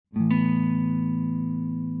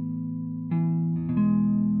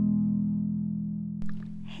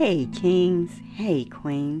Hey kings, hey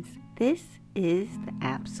queens, this is the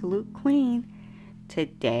Absolute Queen.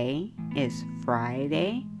 Today is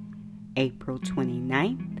Friday, April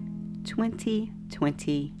 29th,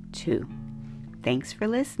 2022. Thanks for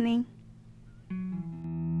listening.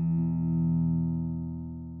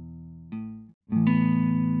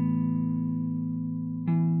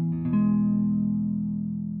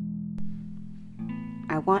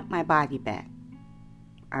 I want my body back.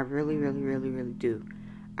 I really do.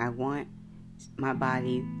 I want my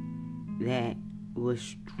body that was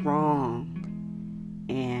strong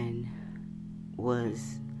and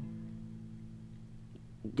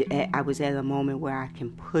I was at a moment where I can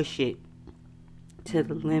push it to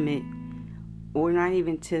the limit, or not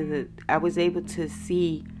even I was able to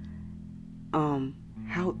see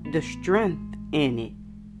how the strength in it.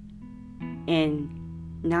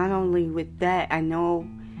 And not only with that, I know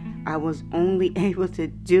I was only able to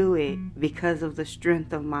do it because of the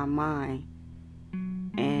strength of my mind.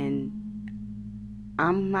 And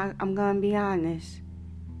I'm gonna be honest.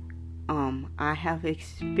 I have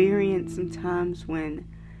experienced some times when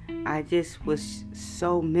I just was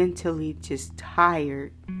so mentally just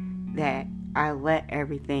tired that I let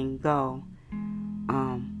everything go.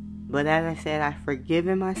 But as I said, I've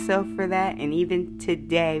forgiven myself for that. And even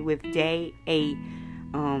today with day 8,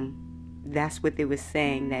 that's what it was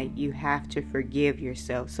saying, that you have to forgive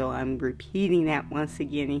yourself. So I'm repeating that once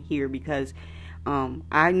again in here because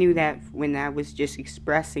I knew that when I was just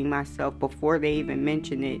expressing myself before they even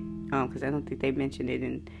mentioned it, because I don't think they mentioned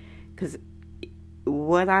it. Because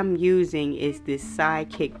what I'm using is this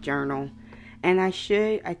Sidekick journal. And I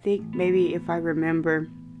think maybe if I remember,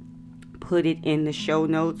 put it in the show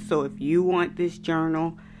notes. So if you want this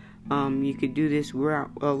journal, you could do this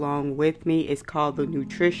along with me. It's called the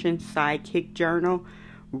Nutrition Sidekick Journal.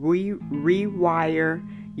 Rewire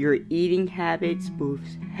your eating habits,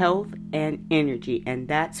 boost health and energy. And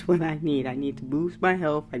that's what I need. I need to boost my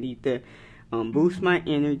health. I need to boost my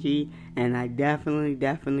energy. And I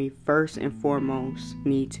definitely, first and foremost,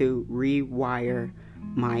 need to rewire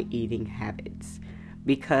my eating habits.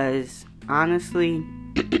 Because honestly,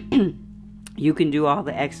 you can do all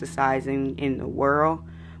the exercising in the world,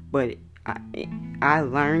 but I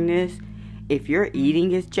learned this. If your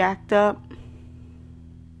eating is jacked up,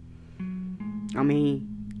 I mean,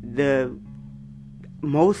 the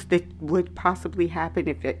most that would possibly happen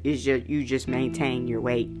if it is you just maintain your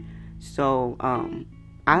weight. So I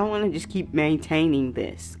don't want to just keep maintaining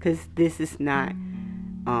this, because this is not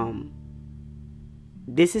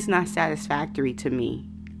satisfactory to me.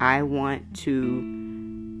 I want to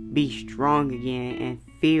be strong again and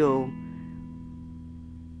feel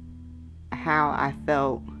how I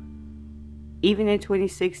felt even in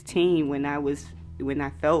 2016 when I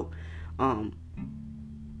felt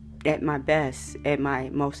at my best, at my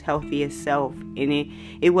most healthiest self. And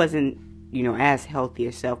it wasn't, as healthy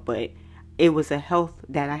as self, but it was a health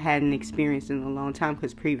that I hadn't experienced in a long time,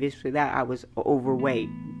 because previous to that I was overweight.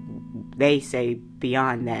 They say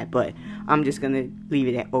beyond that, but I'm just gonna leave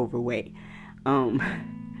it at overweight.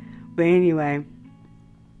 But anyway,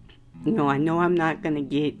 I know I'm not gonna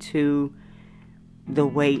get to the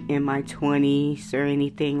weight in my 20s or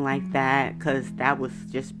anything like that, because that was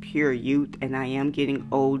just pure youth, and I am getting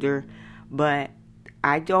older. But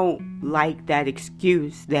I don't like that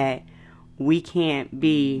excuse that we can't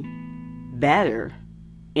be better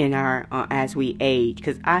in our as we age,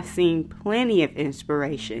 because I've seen plenty of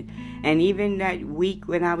inspiration. And even that week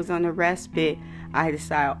when I was on the respite, I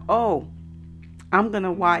decided, I'm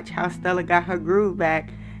gonna watch how Stella got her groove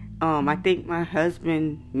back. I think my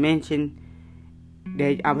husband mentioned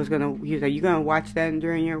that he was like, you gonna watch that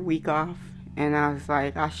during your week off? And I was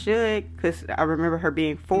like, I should, because I remember her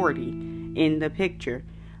being 40 in the picture.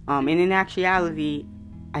 And in actuality,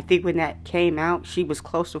 I think when that came out, she was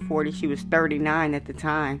close to 40. She was 39 at the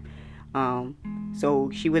time.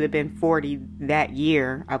 So she would have been 40 that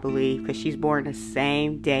year, I believe, because she's born the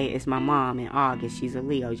same day as my mom in August. She's a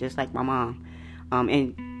Leo, just like my mom.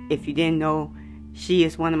 And if you didn't know, she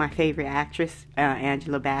is one of my favorite actresses,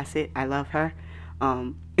 Angela Bassett. I love her.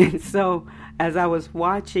 And so as I was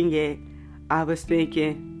watching it, I was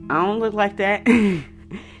thinking, I don't look like that.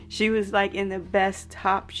 She was like in the best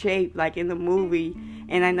top shape, like in the movie.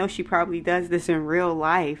 And I know she probably does this in real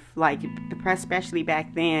life, like especially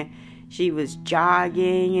back then. She was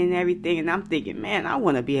jogging and everything. And I'm thinking, man, I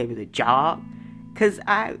want to be able to jog. Because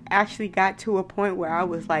I actually got to a point where I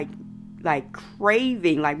was like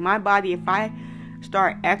craving, like my body, if I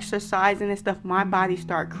start exercising and stuff, my body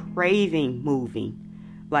start craving moving.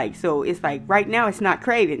 Like, so it's like right now it's not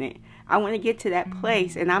craving it. I want to get to that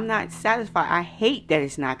place, and I'm not satisfied. I hate that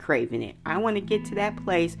it's not craving it. I want to get to that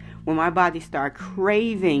place where my body start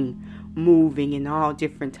craving moving in all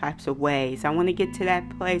different types of ways. I want to get to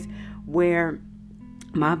that place where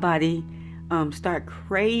my body start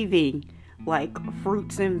craving like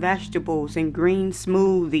fruits and vegetables and green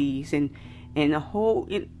smoothies and the whole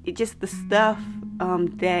just the stuff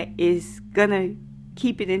that is gonna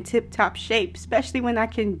keep it in tip-top shape, especially when I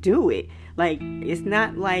can do it. Like, it's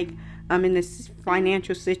not like I'm in this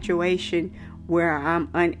financial situation where I'm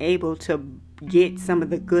unable to get some of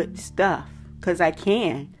the good stuff, because I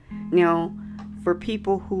can. For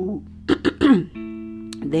people who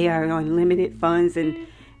they are on limited funds and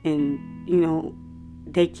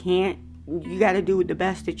they can't, you got to do the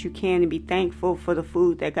best that you can and be thankful for the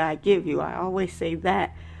food that God give you. I always say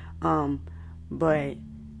that. But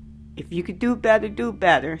if you could do better, do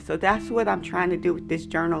better. So that's what I'm trying to do with this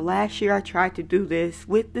journal. Last year I tried to do this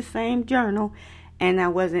with the same journal and I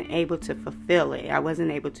wasn't able to fulfill it. I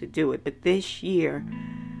wasn't able to do it. But this year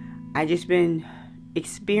I just been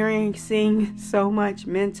experiencing so much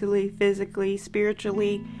mentally, physically,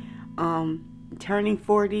 spiritually. Turning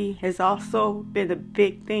 40 has also been a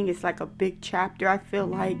big thing. It's like a big chapter, I feel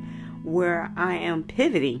like, where I am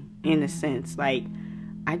pivoting in a sense. Like,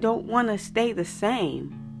 I don't want to stay the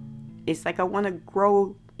same. It's like I want to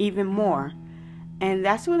grow even more. And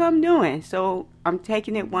that's what I'm doing. So I'm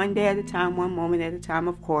taking it one day at a time, one moment at a time,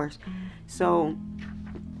 of course. So,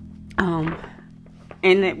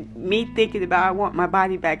 me thinking about I want my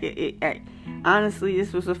body back. Honestly,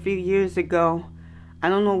 this was a few years ago. I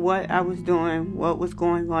don't know what I was doing, what was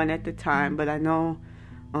going on at the time, but I know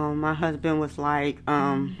my husband was like,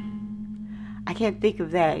 I can't think of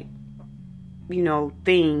that,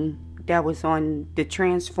 thing that was on the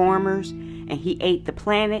Transformers, and he ate the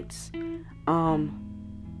planets,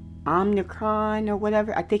 Omnicron or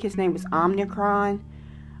whatever. I think his name was Omnicron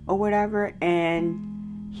or whatever, and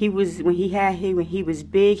when he was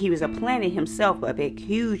big, he was a planet himself, a big,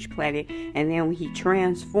 huge planet, and then when he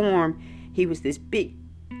transformed, he was this big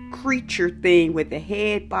creature thing with a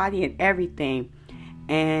head, body, and everything.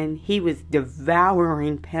 And he was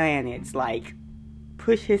devouring planets, like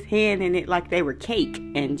push his hand in it like they were cake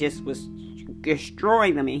and just was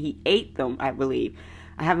destroying them. And he ate them, I believe.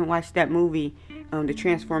 I haven't watched that movie, the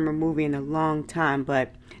Transformer movie, in a long time.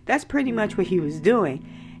 But that's pretty much what he was doing.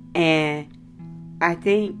 And I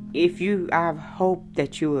think I hope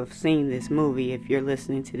that you have seen this movie. If you're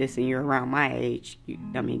listening to this and you're around my age,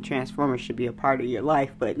 Transformers should be a part of your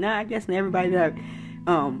life. But I guess everybody that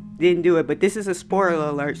didn't do it. But this is a spoiler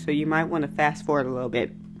alert, so you might want to fast forward a little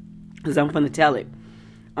bit, because I'm going to tell it.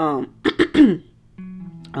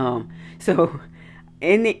 So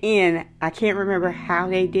in the end, I can't remember how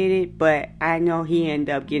they did it, but I know he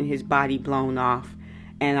ended up getting his body blown off,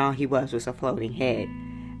 and all he was a floating head.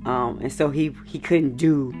 And so he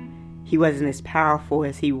wasn't as powerful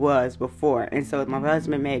as he was before. And so my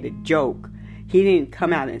husband made a joke. He didn't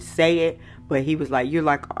come out and say it, but he was like, "You're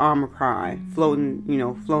like Omicron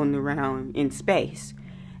floating around in space."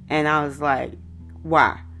 And I was like,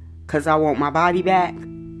 "Why? 'Cause I want my body back."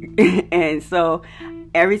 And so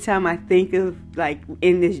every time I think of, like,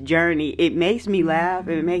 in this journey, it makes me laugh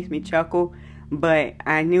and it makes me chuckle. But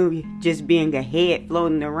I knew just being a head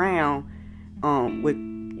floating around, with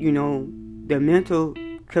the mental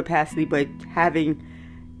capacity, but having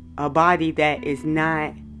a body that is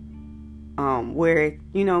not where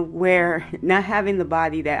not having the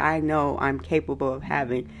body that I know I'm capable of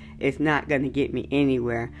having is not going to get me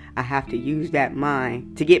anywhere. I have to use that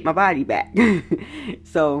mind to get my body back.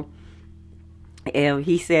 So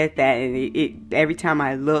he said that, and every time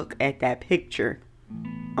I look at that picture,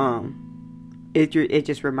 it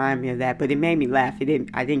just reminded me of that. But it made me laugh. I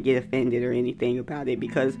didn't get offended or anything about it,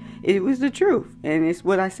 because it was the truth. And it's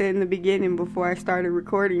what I said in the beginning before I started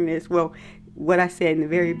recording this. Well, what I said in the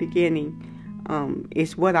very beginning,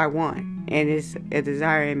 it's what I want. And it's a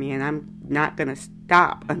desire in me. And I'm not going to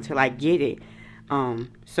stop until I get it.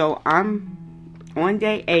 So I'm on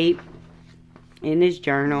day 8 in this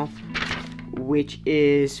journal, which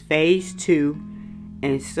is phase 2.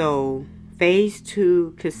 And so phase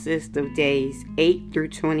 2 consists of days 8 through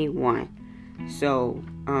 21. So,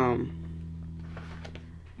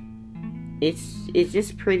 it's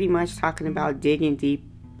just pretty much talking about digging deep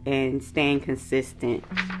and staying consistent.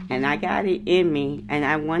 And I got it in me, and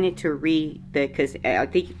I wanted to read because I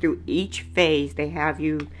think through each phase they have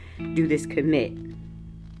you do this commit.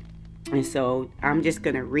 And so I'm just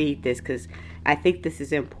going to read this because I think this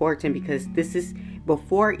is important, because this is,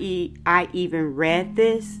 before I even read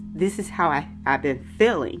this is how I've been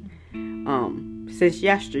feeling since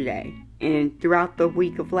yesterday. and throughout the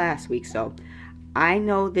week of last week. So I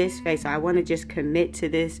know this phase. So I want to just commit to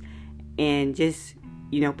this and just,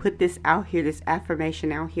 put this out here, this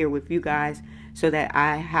affirmation out here with you guys, so that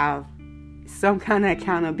I have some kind of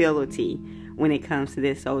accountability when it comes to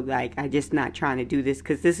this. So like, I just not trying to do this,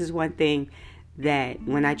 because this is one thing that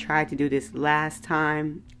when I tried to do this last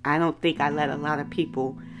time, I don't think I let a lot of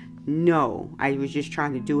people know. I was just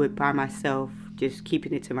trying to do it by myself, just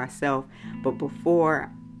keeping it to myself. But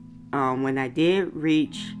before, when I did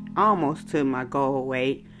reach almost to my goal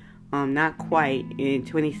weight, not quite, in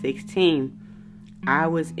 2016, I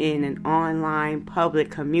was in an online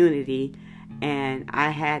public community, and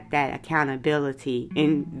I had that accountability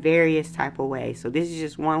in various type of ways. So this is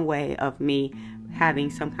just one way of me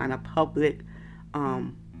having some kind of public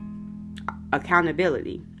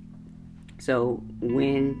accountability. So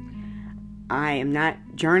when I am not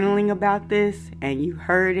journaling about this and you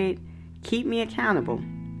heard it, keep me accountable.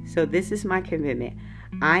 So this is my commitment.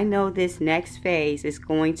 I know this next phase is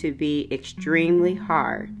going to be extremely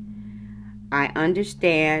hard. I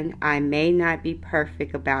understand I may not be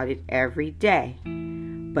perfect about it every day,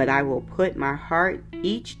 but I will put my heart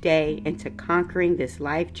each day into conquering this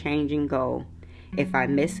life-changing goal. If I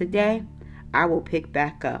miss a day, I will pick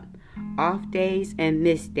back up. Off days and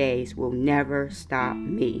missed days will never stop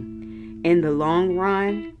me. In the long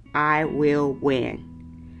run, I will win.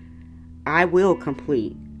 I will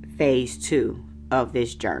complete phase 2 of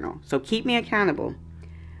this journal. So keep me accountable.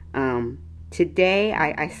 Today,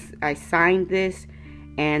 I signed this,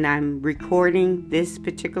 and I'm recording this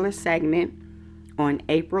particular segment on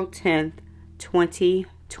April 10th,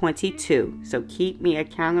 2022. So keep me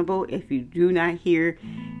accountable. If you do not hear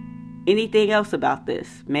anything else about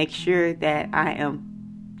this, make sure that I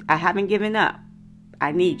haven't given up.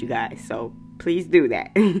 I need you guys, so please do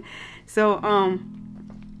that. So,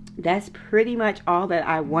 that's pretty much all that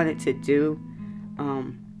I wanted to do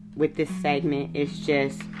with this segment. It's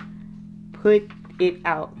just put it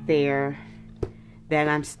out there that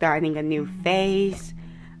I'm starting a new phase.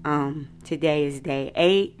 Today is day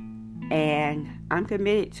 8, and I'm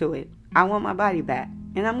committed to it. I want my body back,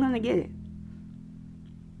 and I'm going to get it.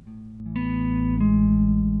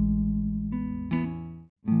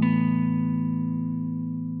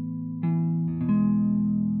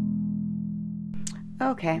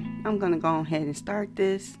 Okay, I'm going to go ahead and start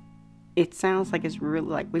this. It sounds like it's really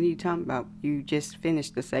like, what are you talking about? You just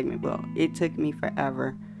finished the segment. Well, it took me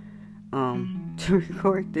forever to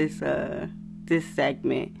record this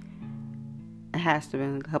segment. It has to have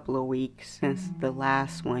been a couple of weeks since the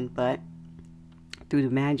last one, but through the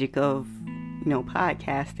magic of,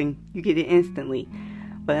 podcasting, you get it instantly.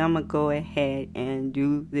 But I'm going to go ahead and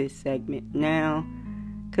do this segment now,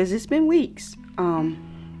 because it's been weeks.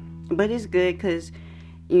 But it's good because,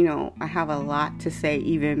 I have a lot to say,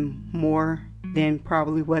 even more than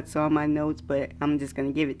probably what's on my notes, but I'm just going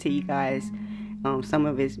to give it to you guys. Some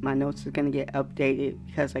of my notes are going to get updated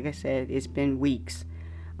because, like I said, it's been weeks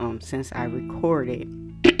since I recorded.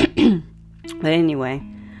 But anyway,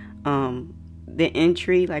 the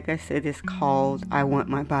entry, like I said, is called I Want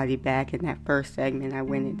My Body Back. In that first segment, I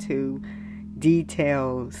went into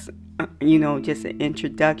details, just an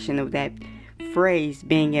introduction of that phrase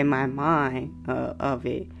being in my mind of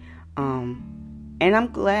it. And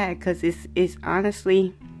I'm glad, because it's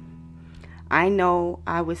honestly, I know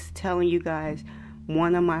I was telling you guys,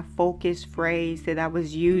 one of my focus phrase that I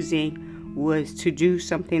was using was to do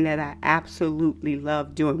something that I absolutely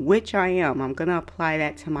love doing, which I am. I'm going to apply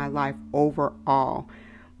that to my life overall.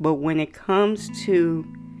 But when it comes to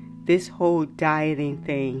this whole dieting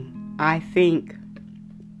thing, I think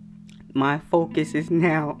my focus is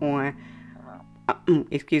now on,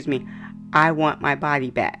 I want my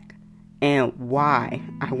body back. And why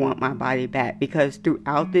I want my body back. Because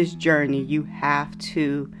throughout this journey, you have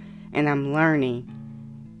to, and I'm learning,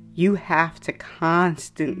 you have to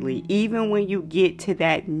constantly, even when you get to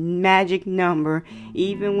that magic number,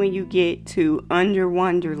 even when you get to under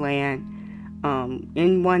Wonderland,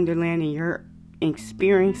 in Wonderland, and you're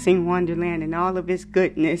experiencing Wonderland and all of its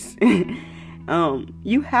goodness,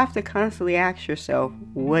 you have to constantly ask yourself,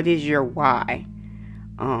 what is your why?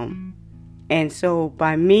 And so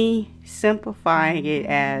by me simplifying it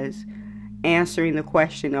as answering the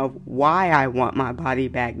question of why I want my body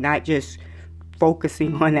back, not just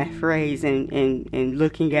focusing on that phrase and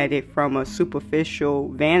looking at it from a superficial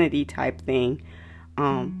vanity type thing.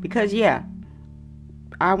 Because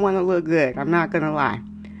I want to look good. I'm not going to lie.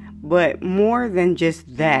 But more than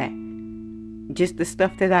just that, just the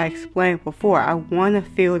stuff that I explained before, I want to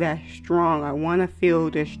feel that strong. I want to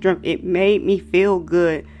feel the strength. It made me feel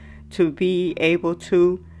good to be able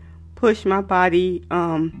to push my body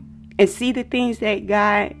and see the things that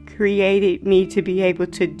God created me to be able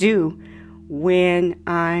to do when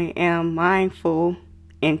I am mindful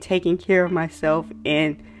and taking care of myself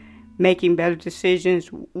and making better decisions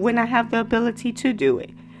when I have the ability to do it.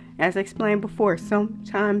 As I explained before,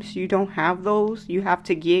 sometimes you don't have those. You have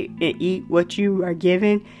to get and eat what you are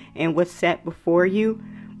given and what's set before you.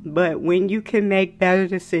 But when you can make better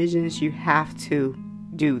decisions, you have to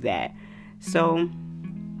do that. So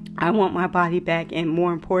I want my body back, and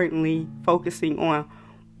more importantly, focusing on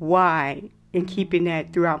why and keeping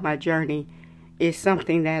that throughout my journey is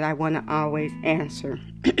something that I want to always answer.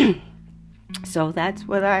 So that's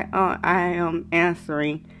what I am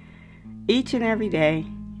answering each and every day.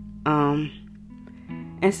 And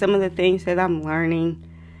some of the things that I'm learning,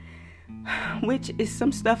 which is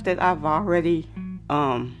some stuff that I've already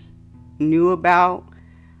knew about,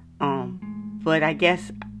 but I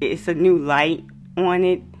guess it's a new light on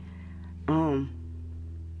it,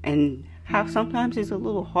 and how sometimes it's a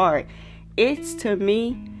little hard. It's, to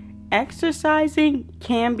me, exercising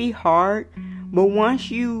can be hard, but once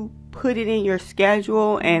you put it in your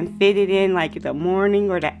schedule and fit it in like the morning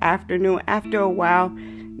or the afternoon, after a while,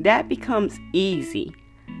 that becomes easy.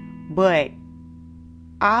 But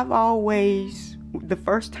the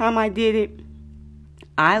first time I did it,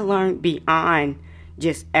 I learned beyond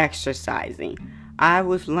just exercising. I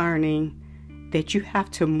was learning that you have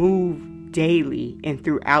to move daily and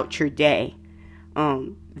throughout your day.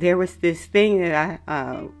 There was this thing that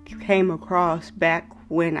I came across back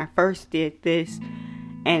when I first did this,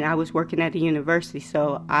 and I was working at a university,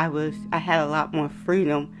 so I had a lot more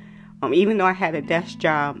freedom. Even though I had a desk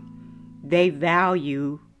job, they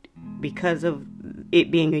value, because of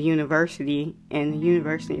it being a university, and the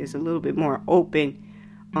university is a little bit more open,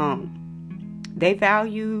 they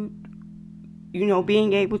value,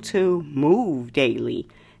 being able to move daily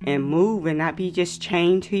and move and not be just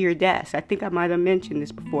chained to your desk. I think I might have mentioned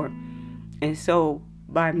this before. And so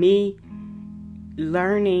by me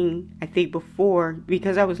learning, I think before,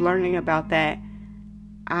 because I was learning about that,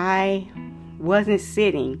 I wasn't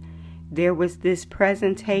sitting. There was this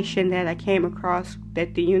presentation that I came across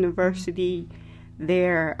that the university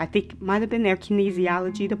there, I think it might have been their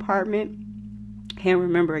kinesiology department. Can't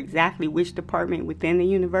remember exactly which department within the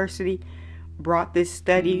university brought this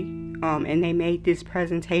study, and they made this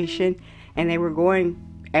presentation, and they were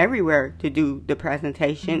going everywhere to do the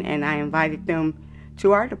presentation, and I invited them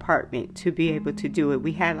to our department to be able to do it.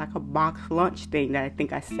 We had like a box lunch thing that I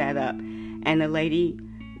think I set up, and the lady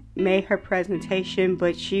made her presentation,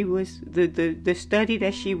 but she was the study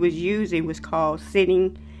that she was using was called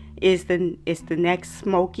 "Sitting is the Next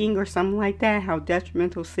Smoking" or something like that. How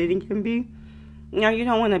detrimental sitting can be. You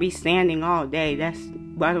don't want to be standing all day.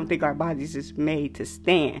 I don't think our bodies is made to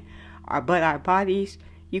stand. But our bodies,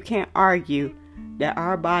 you can't argue that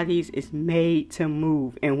our bodies is made to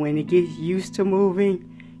move. And when it gets used to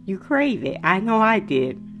moving, you crave it. I know I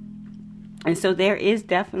did. And so there is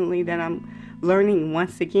definitely, that I'm learning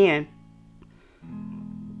once again,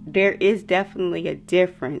 there is definitely a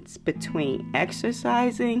difference between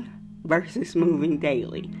exercising versus moving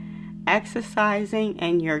daily. Exercising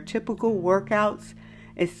and your typical workouts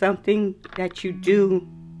is something that you do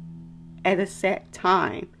at a set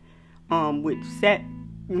time, with set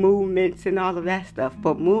movements and all of that stuff.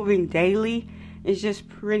 But moving daily is just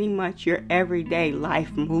pretty much your everyday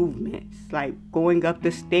life movements, like going up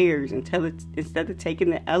the stairs instead of taking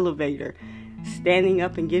the elevator, standing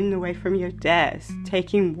up and getting away from your desk,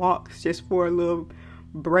 taking walks just for a little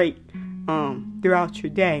break throughout your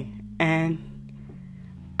day. And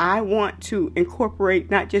I want to incorporate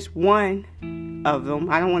not just one of them.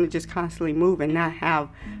 I don't want to just constantly move and not have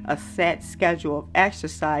a set schedule of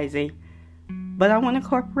exercising, but I want to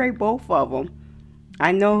incorporate both of them.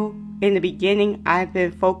 I know in the beginning I've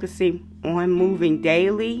been focusing on moving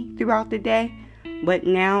daily throughout the day, but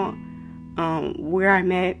now where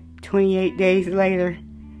I'm at 28 days later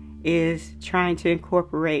is trying to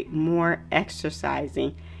incorporate more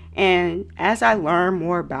exercising. And as I learn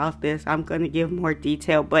more about this, I'm going to give more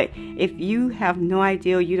detail. But if you have no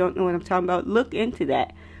idea, you don't know what I'm talking about, look into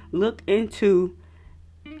that. Look into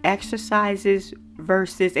exercises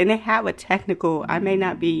versus, and they have a technical, I may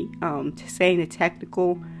not be saying a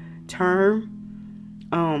technical term.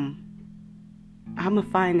 I'm going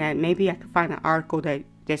to find that. Maybe I can find an article that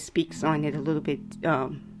speaks on it a little bit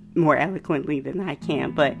more eloquently than I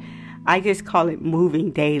can. But I just call it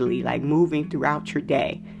moving daily, like moving throughout your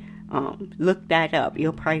day. Look that up.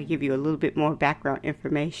 It'll probably give you a little bit more background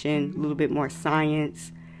information, a little bit more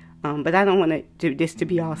science. But I don't want this to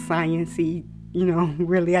be all sciencey,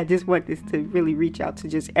 really. I just want this to really reach out to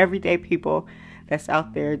just everyday people that's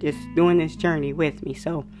out there just doing this journey with me.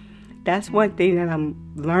 So that's one thing that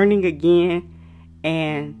I'm learning again,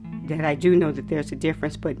 and that I do know that there's a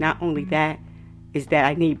difference. But not only that, is that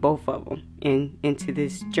I need both of them into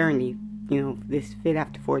this journey, this Fit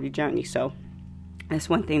After 40 journey. So that's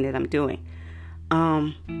one thing that I'm doing.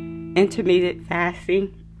 Intermittent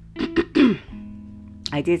fasting.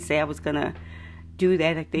 I did say I was gonna do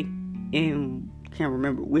that, I think, can't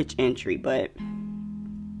remember which entry, but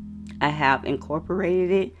I have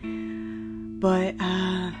incorporated it. But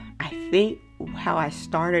I think how I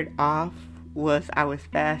started off was I was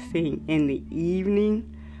fasting in the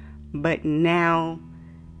evening, but now,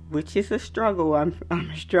 which is a struggle, I'm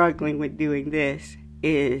struggling with doing this,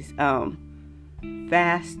 is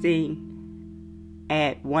fasting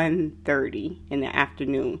at 1:30 in the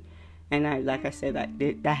afternoon. And like I said,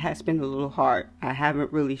 that has been a little hard. I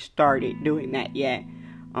haven't really started doing that yet.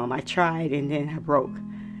 I tried and then I broke.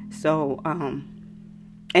 So,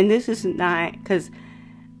 and this is not, because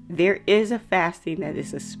there is a fasting that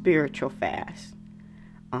is a spiritual fast.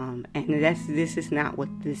 And this is not what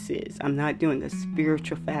this is. I'm not doing a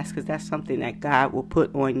spiritual fast because that's something that God will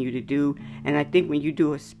put on you to do. And I think when you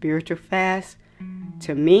do a spiritual fast,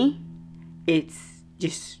 to me, it's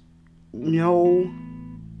just no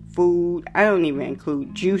food. I don't even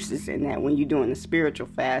include juices in that when you're doing a spiritual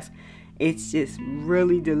fast. It's just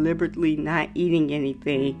really deliberately not eating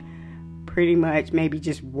anything. Pretty much maybe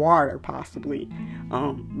just water possibly.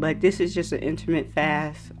 But this is just an intermittent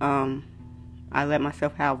fast. I let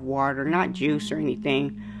myself have water, not juice or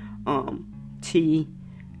anything. Tea.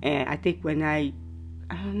 And I think when I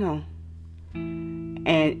don't know.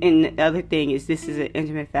 And the other thing is, this is an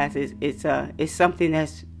intermittent fast. It's something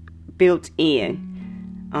that's built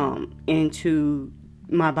into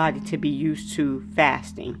my body to be used to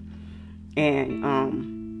fasting, and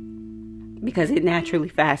because it naturally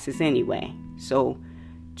fasts anyway. So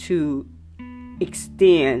to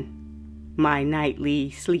extend my nightly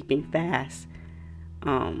sleeping fast,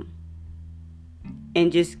 and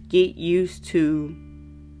just get used to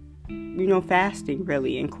fasting,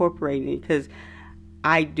 really incorporating it, because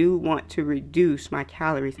I do want to reduce my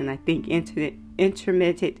calories, and I think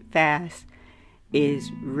intermittent fast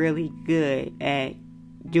is really good at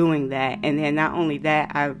doing that. And then not only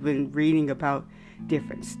that, I've been reading about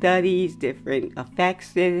different studies, different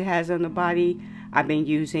effects that it has on the body. I've been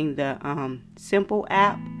using the Simple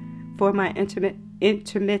app for my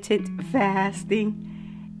intermittent fasting,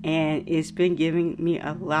 and it's been giving me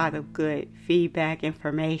a lot of good feedback,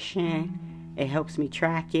 information. It helps me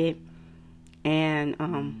track it, and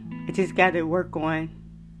I just got to work on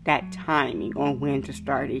that timing on when to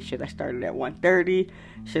start it. Should I start it at 1:30?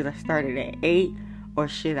 Should I start it at 8? Or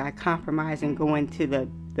should I compromise and go into the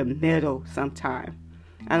middle sometime?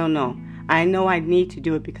 I don't know. I know I need to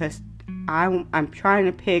do it because I'm trying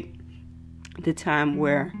to pick the time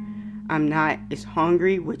where I'm not as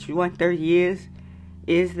hungry, which 1:30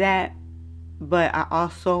 is that. But I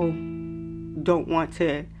also don't want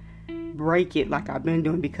to break it like I've been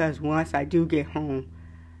doing, because once I do get home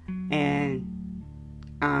and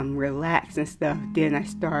I'm relaxed and stuff, then I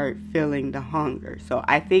start feeling the hunger. So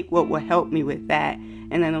I think what will help me with that,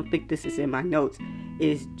 and I don't think this is in my notes,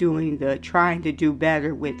 is trying to do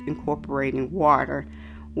better with incorporating water,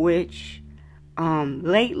 which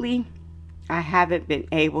lately I haven't been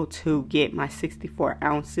able to get my 64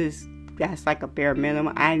 ounces. That's like a bare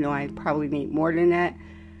minimum. I know I probably need more than that.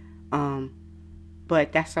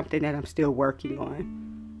 But that's something that I'm still working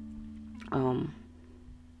on.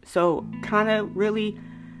 So kind of really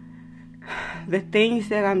the things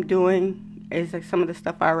that I'm doing is like some of the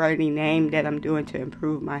stuff I already named that I'm doing to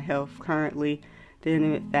improve my health currently. The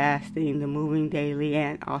intermittent fasting, the moving daily,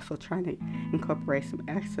 and also trying to incorporate some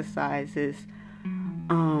exercises.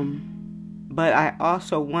 But I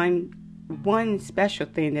also, one special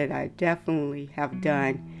thing that I definitely have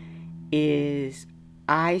done is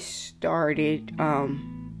I started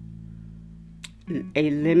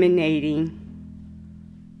eliminating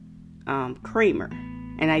creamer.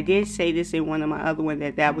 And I did say this in one of my other ones,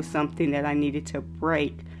 that was something that I needed to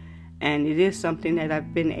break. And it is something that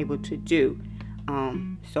I've been able to do.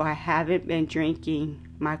 So I haven't been drinking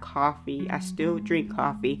my coffee. I still drink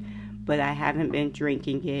coffee, but I haven't been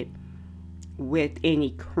drinking it with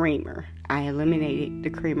any creamer. I eliminated the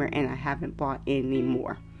creamer and I haven't bought any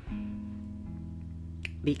more,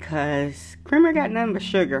 because creamer got nothing but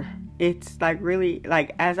sugar. It's like really,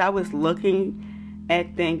 like, as I was looking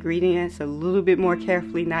at the ingredients a little bit more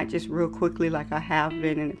carefully, not just real quickly like I have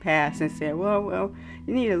been in the past, and said, well,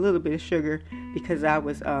 you need a little bit of sugar, because I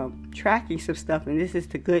was tracking some stuff, and this is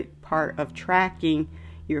the good part of tracking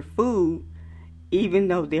your food, even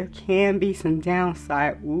though there can be some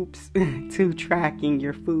downside, to tracking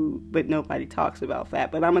your food, but nobody talks about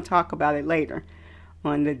that. But I'm going to talk about it later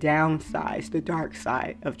on the downsides, the dark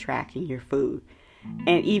side of tracking your food.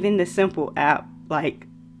 And even the simple app, like,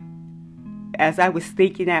 as I was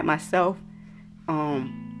thinking at myself,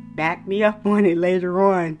 backed me up on it later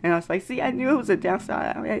on. And I was like, see, I knew it was a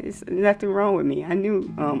downside. There's nothing wrong with me. I knew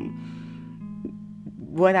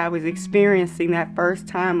what I was experiencing that first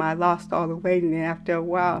time I lost all the weight. And then after a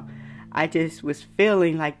while, I just was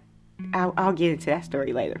feeling like, I'll get into that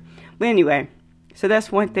story later. But anyway, so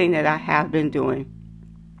that's one thing that I have been doing,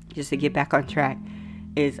 just to get back on track,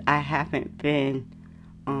 is I haven't been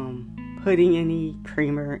putting any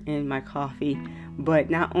creamer in my coffee. But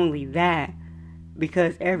not only that,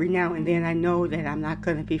 because every now and then I know that I'm not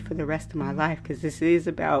going to be for the rest of my life, because this is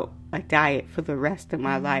about a diet for the rest of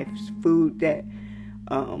my life. Food that,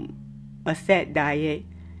 a set diet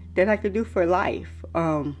that I could do for life.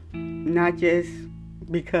 Not just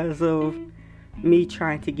because of me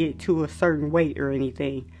trying to get to a certain weight or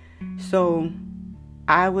anything. So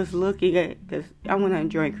I was looking at, because I want to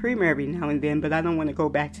enjoy creamer every now and then, but I don't want to go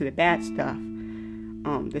back to the bad stuff.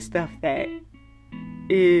 The stuff that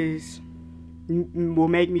will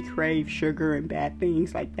make me crave sugar and bad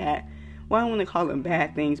things like that. Well, I don't want to call them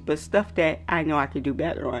bad things, but stuff that I know I could do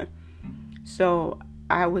better on. So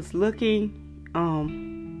I was looking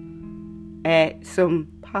at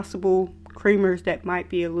some possible creamers that might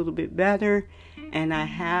be a little bit better, and I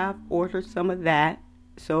have ordered some of that.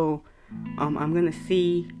 So I'm going to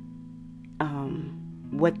see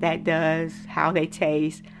what that does, how they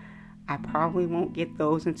taste. I probably won't get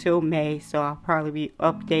those until May, so I'll probably be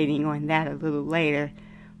updating on that a little later.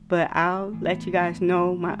 But I'll let you guys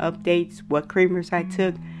know my updates, what creamers I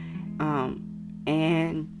took,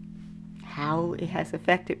 and how it has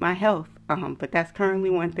affected my health. But that's currently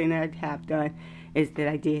one thing that I have done, is that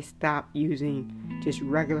I did stop using just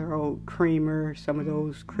regular old creamer, some of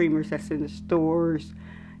those creamers that's in the stores,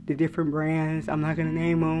 the different brands. I'm not going to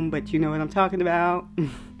name them, but you know what I'm talking about.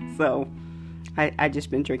 So I just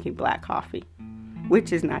been drinking black coffee,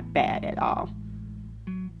 which is not bad at all.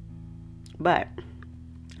 But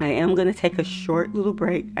I am going to take a short little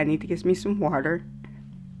break. I need to get me some water.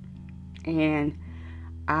 And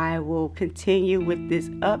I will continue with this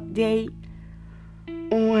update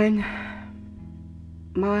on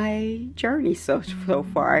my journey so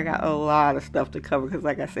far. I got a lot of stuff to cover because,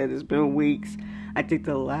 like I said, it's been weeks. I think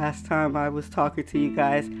the last time I was talking to you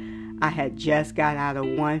guys, I had just got out of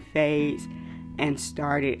one phase and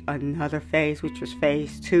started another phase, which was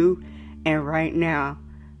phase 2. And right now,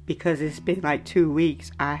 because it's been like 2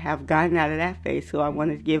 weeks, I have gotten out of that phase. So I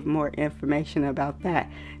want to give more information about that.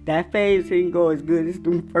 That phase didn't go as good as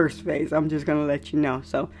the first phase. I'm just going to let you know.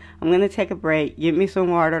 So I'm going to take a break, get me some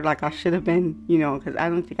water like I should have been, because I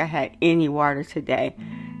don't think I had any water today.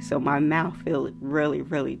 So my mouth feels really,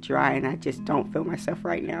 really dry, and I just don't feel myself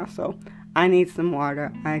right now. So I need some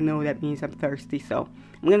water. I know that means I'm thirsty. So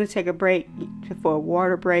I'm going to take a break for a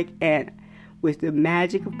water break. And with the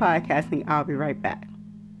magic of podcasting, I'll be right back.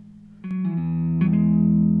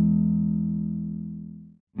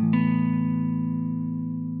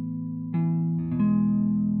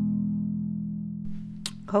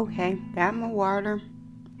 Okay, got my water,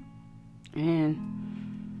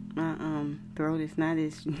 and my throat is not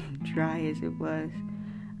as dry as it was.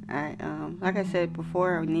 Like I said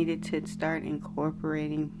before, I needed to start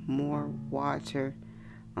incorporating more water,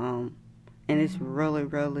 and it's really,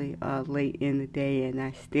 really late in the day, and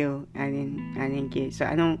I didn't get. So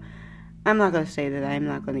I'm not gonna say that I'm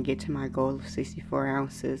not gonna get to my goal of 64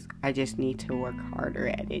 ounces. I just need to work harder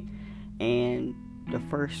at it, and the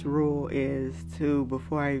first rule is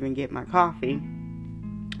before I even get my coffee,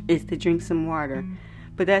 is to drink some water.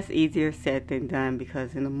 But that's easier said than done,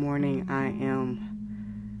 because in the morning I am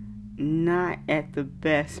not at the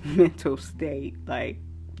best mental state. Like,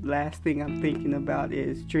 last thing I'm thinking about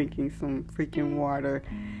is drinking some freaking water,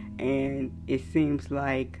 and it seems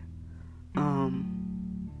like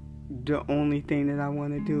the only thing that I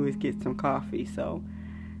want to do is get some coffee. So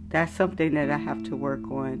that's something that I have to work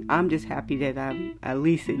on. I'm just happy that I'm at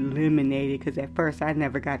least eliminated, because at first I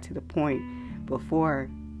never got to the point before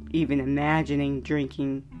even imagining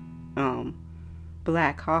drinking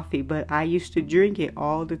black coffee. But I used to drink it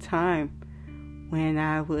all the time when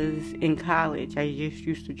I was in college. I just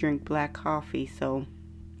used to drink black coffee. So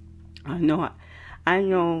I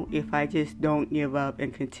know if I just don't give up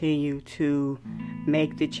and continue to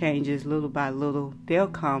make the changes little by little, they'll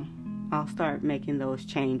come. I'll start making those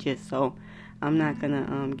changes. So I'm not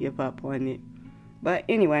gonna give up on it. But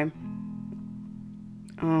anyway,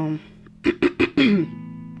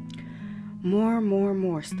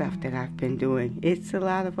 more stuff that I've been doing. It's a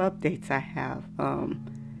lot of updates I have.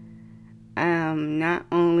 Not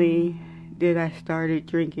only did I started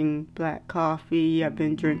drinking black coffee, I've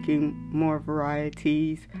been drinking more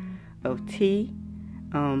varieties of tea.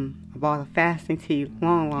 I bought a fasting tea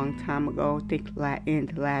long time ago, I think end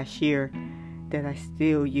of last year, that I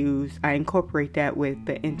still use. I incorporate that with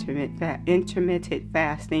the intermittent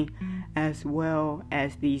fasting, as well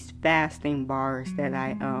as these fasting bars that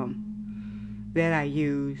I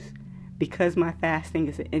use. Because my fasting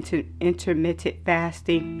is an intermittent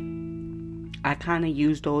fasting, I kind of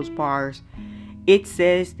use those bars. It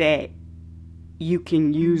says that you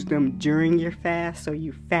can use them during your fast, so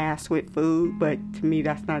you fast with food, but to me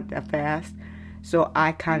that's not a fast. So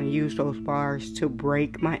I kind of use those bars to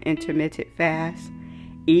break my intermittent fast,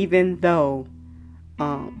 even though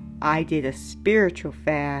I did a spiritual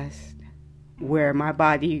fast where my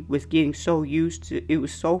body was getting so used to, it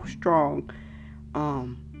was so strong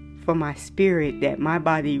for my spirit that my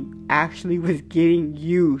body actually was getting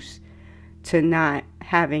used to not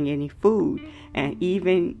having any food. And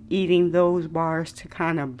even eating those bars to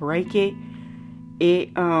kind of break it,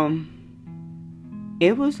 it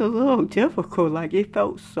was a little difficult. Like, it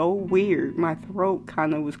felt so weird. My throat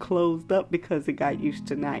kind of was closed up because it got used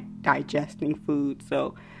to not digesting food.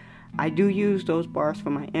 So I do use those bars for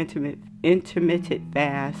my intermittent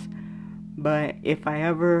fast. But if I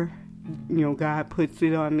ever, God puts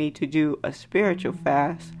it on me to do a spiritual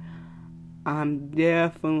fast, I'm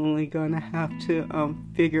definitely gonna have to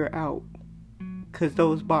figure out, because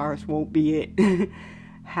those bars won't be it,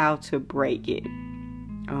 how to break it.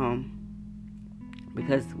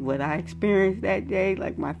 Because what I experienced that day,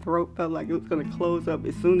 like, my throat felt like it was going to close up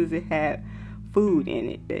as soon as it had food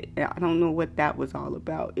in it. I don't know what that was all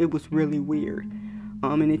about. It was really weird.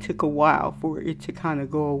 And it took a while for it to kind of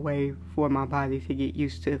go away, for my body to get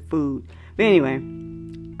used to food. But anyway,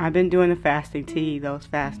 I've been doing the fasting tea, those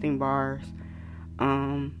fasting bars.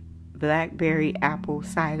 Blackberry apple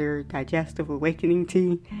cider digestive awakening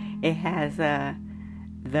tea. It has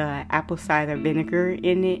the apple cider vinegar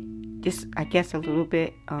in it. Just, I guess, a little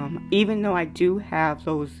bit. Even though I do have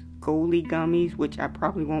those Goli gummies, which I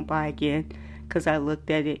probably won't buy again, because I looked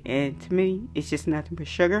at it and to me it's just nothing but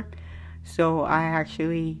sugar. So I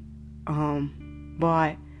actually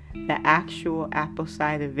bought the actual apple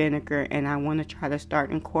cider vinegar, and I want to try to start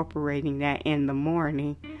incorporating that in the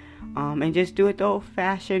morning, and just do it the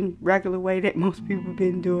old-fashioned regular way that most people have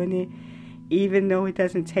been doing it, even though it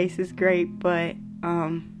doesn't taste as great. But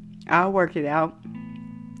I'll work it out.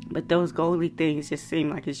 But those Goli things just seem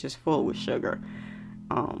like it's just full with sugar.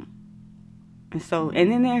 And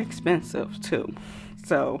then they're expensive too.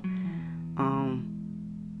 So,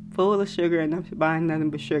 full of sugar, and I'm buying nothing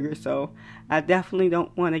but sugar. So I definitely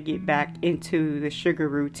don't want to get back into the sugar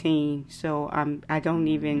routine. So I don't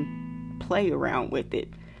even play around with it.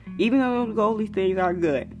 Even though those Goli things are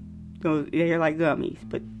good. They're like gummies,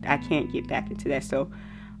 but I can't get back into that. So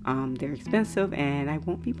they're expensive, and I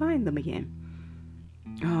won't be buying them again.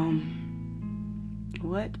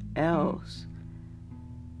 What else?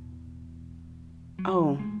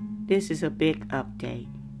 Oh, this is a big update.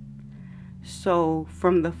 So,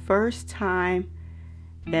 from the first time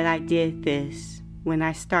that I did this, when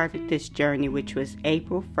I started this journey, which was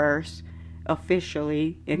April 1st,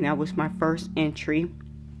 officially, and that was my first entry,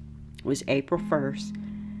 was April 1st.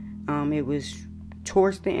 It was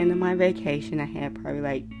towards the end of my vacation. I had probably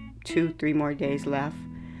like 2-3 more days left.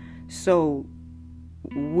 So,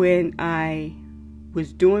 when I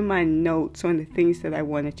was doing my notes on the things that I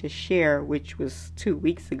wanted to share, which was 2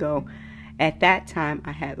 weeks ago, at that time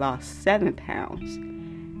I had lost 7 pounds.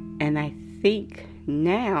 And I think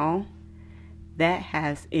now that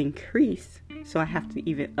has increased. So I have to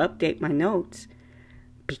even update my notes,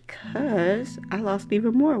 because I lost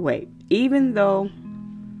even more weight. Even though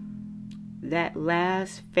that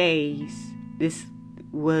last phase, it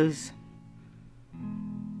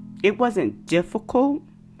wasn't difficult,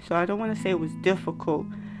 so I don't want to say it was difficult,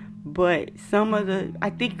 but I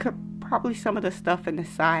think probably some of the stuff in the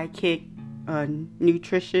Sidekick,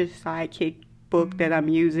 Nutritious Sidekick book that I'm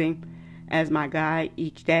using as my guide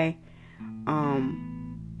each day,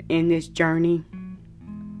 in this journey,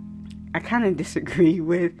 I kind of disagree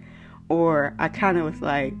with, or I kind of was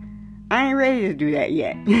like, I ain't ready to do that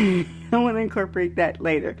yet. I want to incorporate that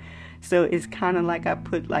later. So it's kind of like I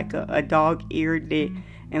put like a dog-eared it,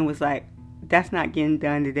 and was like, that's not getting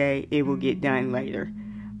done today. It will get done later.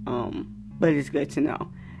 But it's good to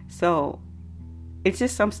know. So it's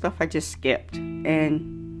just some stuff I just skipped.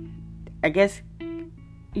 And I guess,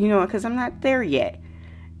 because I'm not there yet.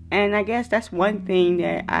 And I guess that's one thing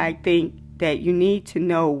that I think that you need to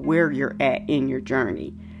know where you're at in your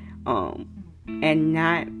journey, and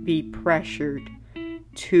not be pressured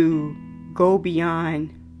to go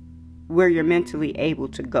beyond where you're mentally able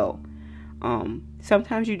to go.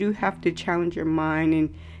 Sometimes you do have to challenge your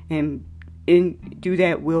mind and do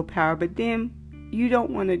that willpower, but then you don't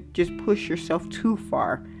want to just push yourself too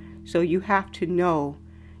far. So you have to know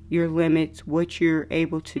your limits, what you're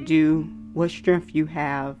able to do, what strength you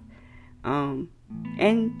have.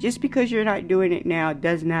 And just because you're not doing it now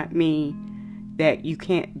does not mean that you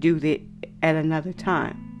can't do it at another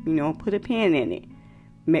time. Put a pin in it.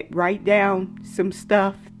 Write down some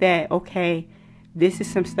stuff that, okay, this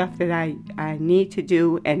is some stuff that I need to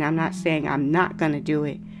do, and I'm not saying I'm not going to do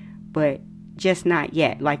it, but just not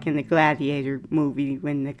yet. Like in the Gladiator movie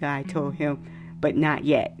when the guy told him, but not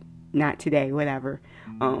yet, not today, whatever.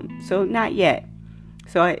 So not yet.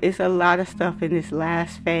 So it's a lot of stuff in this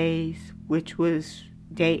last phase, which was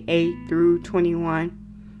day 8 through 21.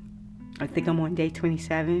 I think I'm on day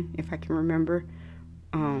 27, if I can remember.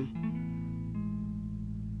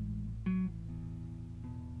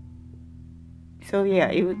 So yeah,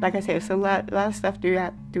 it was, like I said, it's a lot of stuff through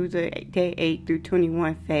the day 8 through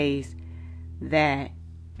 21 phase that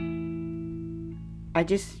I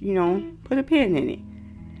just, put a pin in it.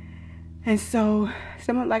 And so,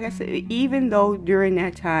 like I said, even though during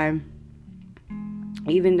that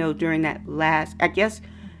last, I guess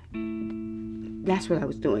that's what I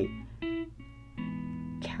was doing,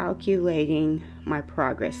 calculating my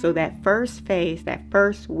progress. So that first phase, that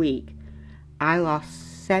first week, I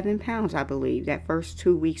lost 7 pounds, I believe, that first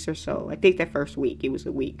 2 weeks or so. I think that first week, it was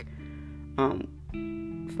a week, from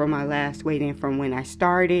my last weight in, from when I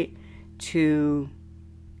started to,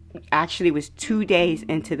 actually it was 2 days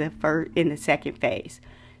into the second phase.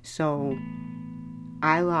 So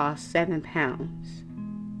I lost 7 pounds.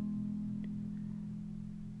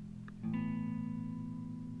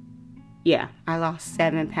 Yeah, I lost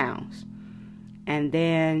 7 pounds. And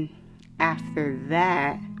then after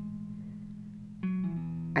that,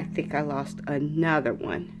 I think I lost another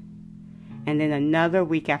one. And then another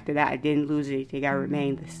week after that, I didn't lose anything. I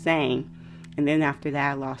remained the same. And then after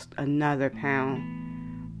that, I lost another pound.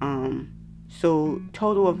 So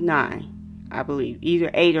total of 9, I believe,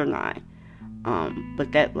 either 8 or 9.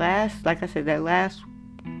 But that last, like I said, that last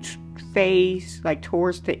phase, like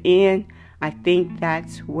towards the end, I think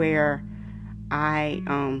that's where I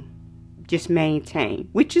just maintained,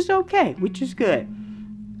 which is okay, which is good.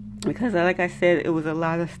 Because like I said, it was a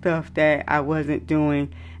lot of stuff that I wasn't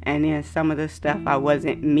doing, and then some of the stuff I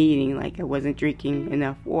wasn't meeting, like I wasn't drinking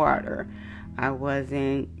enough water. I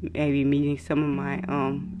wasn't maybe meeting some of my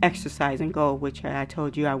exercising goal, which I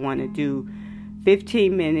told you I want to do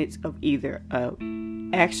 15 minutes of either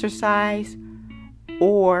exercise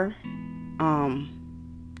or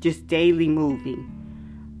just daily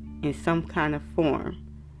moving in some kind of form.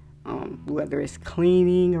 Whether it's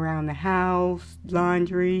cleaning around the house,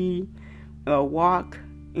 laundry, a walk,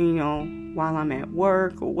 while I'm at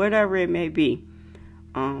work or whatever it may be.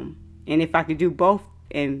 And if I could do both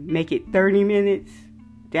and make it 30 minutes,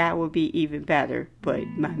 that would be even better. But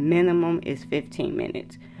my minimum is 15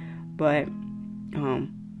 minutes. But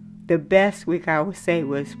the best week I would say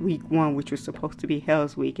was week 1, which was supposed to be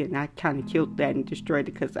Hell's Week, and I kind of killed that and destroyed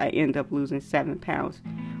it because I ended up losing 7 pounds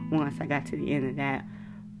once I got to the end of that.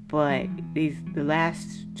 But the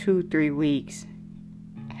last 2-3 weeks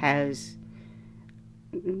has,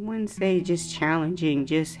 I wouldn't say just challenging,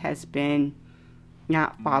 just has been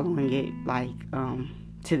not following it like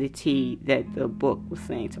to the T that the book was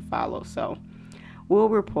saying to follow. So we'll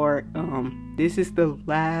report. This is the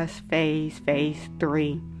last phase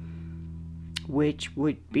 3, which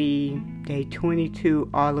would be day 22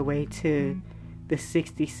 all the way to the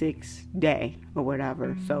 66th day or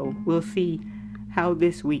whatever. So we'll see how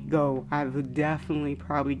this week go. I will definitely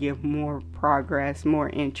probably give more progress,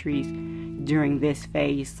 more entries during this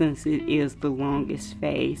phase, since it is the longest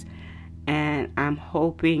phase. And I'm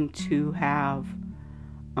hoping to have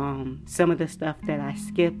some of the stuff that I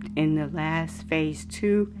skipped in the last phase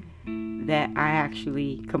 2 that I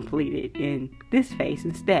actually completed in this phase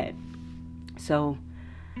instead. So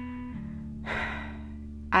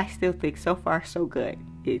I still think so far so good.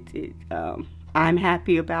 I'm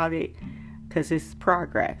happy about it, because it's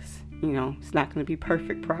progress. It's not going to be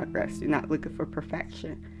perfect progress. You're not looking for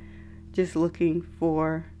perfection. Just looking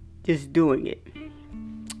for just doing it.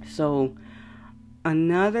 So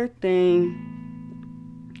another thing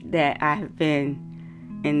that I have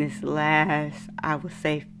been in this last, I would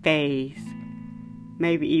say, phase,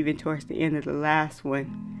 maybe even towards the end of the last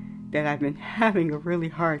one, that I've been having a really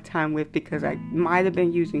hard time with, because I might have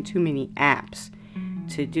been using too many apps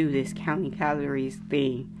to do this counting calories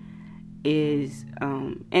thing is,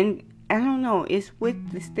 and I don't know, it's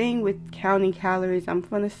with this thing with counting calories. I'm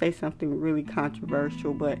going to say something really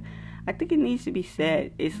controversial, but I think it needs to be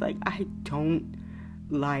said. It's like, I don't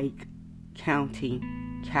like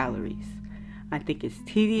counting calories. I think it's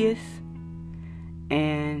tedious,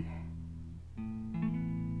 and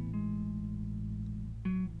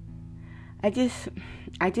I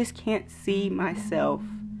just can't see myself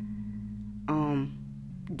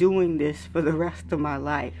doing this for the rest of my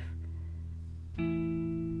life.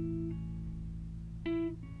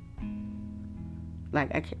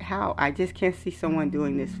 Like, I just can't see someone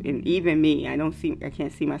doing this, and even me, I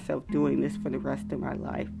can't see myself doing this for the rest of my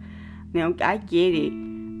life. Now, I get it,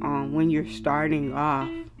 when you're starting off,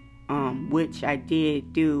 which I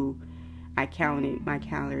did do. I counted my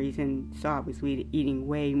calories and saw I was eating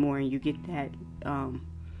way more, and you get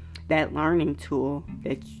that learning tool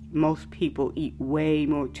that most people eat way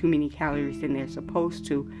more, too many calories than they're supposed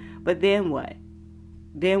to. But then what?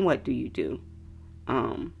 Then what do you do?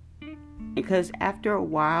 Because after a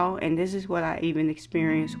while, and this is what I even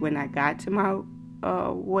experienced when I got to my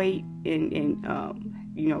weight and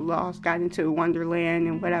lost, got into Wonderland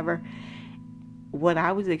and whatever, what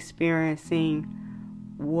I was experiencing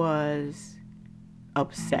was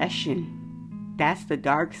obsession. That's the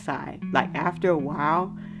dark side. Like, after a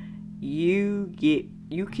while, you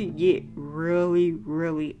can get really,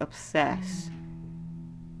 really obsessed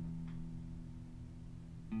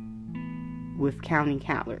with counting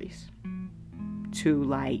calories. To,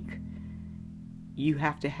 like, you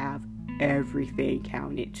have to have everything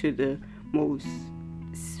counted to the most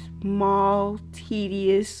small,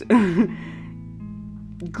 tedious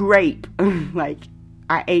grape. Like,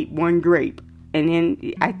 I ate one grape, and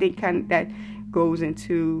then I think kind of that goes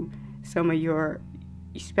into some of your,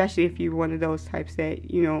 especially if you're one of those types that,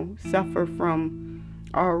 suffer from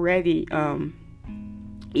already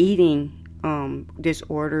eating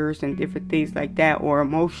disorders and different things like that, or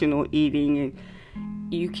emotional eating, and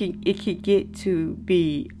it could get to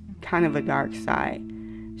be kind of a dark side.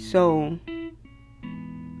 So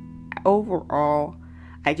overall,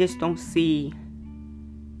 I just don't see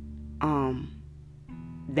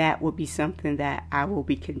that would be something that I will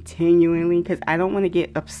be continually, because I don't want to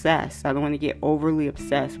get obsessed. I don't want to get overly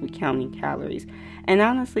obsessed with counting calories. And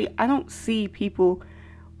honestly, I don't see people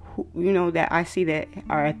who, that I see that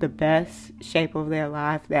are at the best shape of their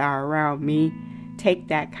life that are around me take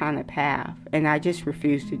that kind of path. And I just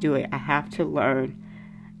refuse to do it. I have to learn.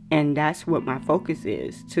 And that's what my focus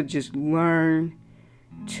is, to just learn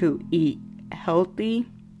to eat healthy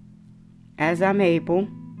as I'm able.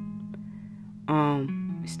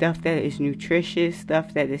 Stuff that is nutritious,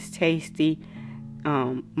 stuff that is tasty,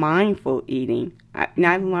 mindful eating.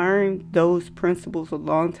 I learned those principles a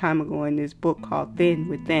long time ago in this book called Thin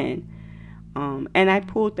Within. And I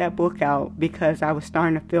pulled that book out because I was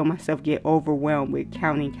starting to feel myself get overwhelmed with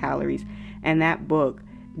counting calories. And that book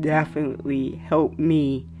definitely helped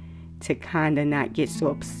me to kind of not get so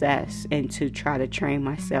obsessed, and to try to train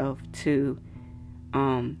myself to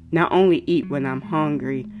not only eat when I'm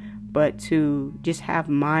hungry, but to just be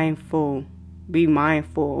mindful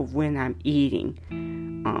of when I'm eating.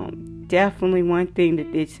 Definitely one thing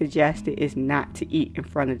that they suggested is not to eat in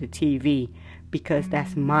front of the TV, because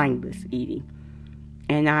that's mindless eating.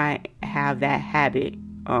 And I have that habit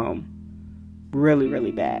really,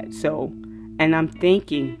 really bad. So, and I'm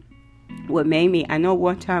thinking, what made me, I know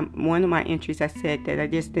one time, one of my entries, I said that I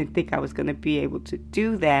just didn't think I was going to be able to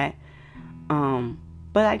do that.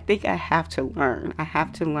 But I think I have to learn. I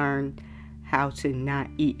have to learn how to not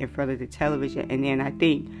eat in front of the television. And then I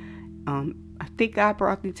think God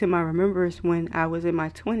brought me to my remembrance when I was in my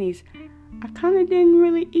 20s. I kind of didn't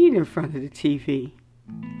really eat in front of the TV.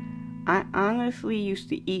 I honestly used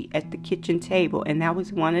to eat at the kitchen table, and that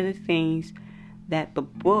was one of the things that the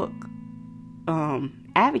book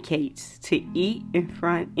advocates, to eat in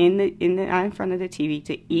front of the TV,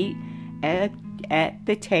 to eat at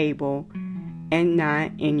the table, and not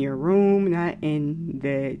in your room, not in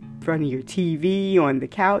the front of your TV, on the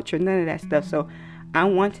couch, or none of that stuff. So I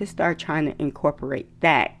want to start trying to incorporate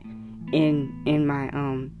that in my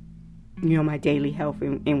my daily health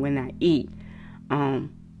and when I eat,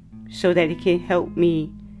 so that it can help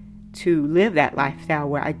me to live that lifestyle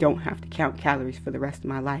where I don't have to count calories for the rest of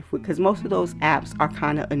my life. Because most of those apps are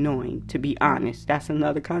kind of annoying, to be honest. That's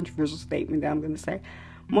another controversial statement that I'm going to say.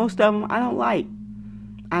 Most of them I don't like.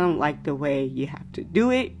 I don't like the way you have to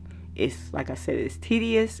do it. It's, like I said, it's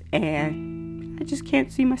tedious, and I just can't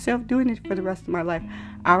see myself doing it for the rest of my life.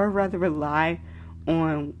 I would rather rely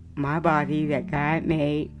on my body that God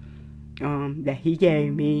made, that He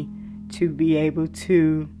gave me, to be able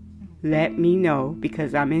to let me know,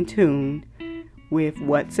 because I'm in tune with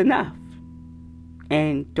what's enough.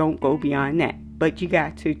 And don't go beyond that. But you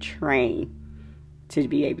got to train to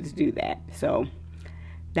be able to do that. So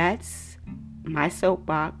that's my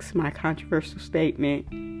soapbox, my controversial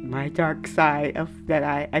statement, my dark side of that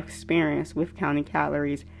I experienced with counting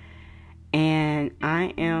calories. And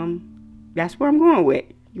that's where I'm going with.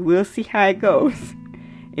 We'll see how it goes.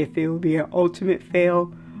 If it will be an ultimate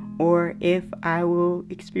fail, or if I will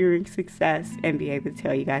experience success and be able to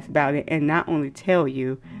tell you guys about it. And not only tell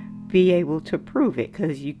you, be able to prove it.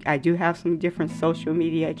 Because I do have some different social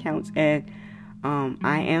media accounts, and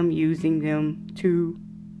I am using them to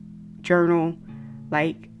journal,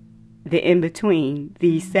 like the in-between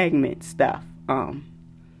these segment stuff.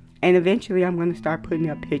 And eventually I'm going to start putting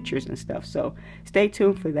up pictures and stuff. So stay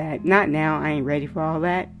tuned for that. Not now. I ain't ready for all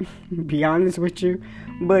that. Be honest with you.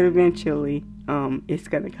 But eventually it's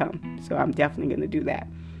going to come. So I'm definitely going to do that.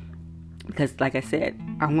 Because like I said,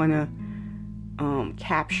 I want to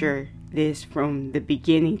capture this from the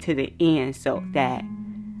beginning to the end, so that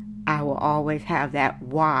I will always have that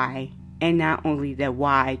why. And not only the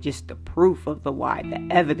why, just the proof of the why, the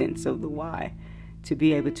evidence of the why, to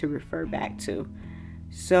be able to refer back to.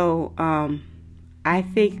 So, I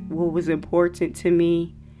think what was important to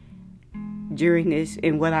me during this,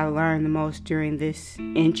 and what I learned the most during this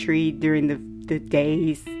entry, during the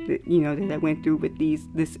days that, that I went through with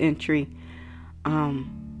this entry,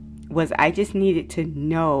 was I just needed to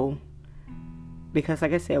know, because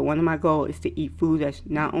like I said, one of my goals is to eat food that's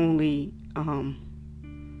not only,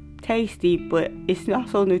 tasty, but it's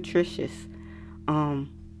also nutritious, and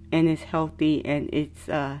it's healthy, and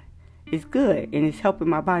it's good, and it's helping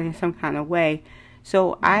my body in some kind of way.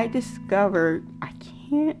 So I discovered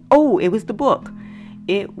it was the book.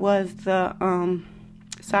 It was the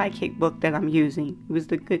Sidekick book that I'm using. It was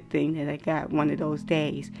the good thing that I got one of those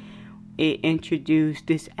days. It introduced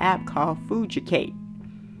this app called Fujicate.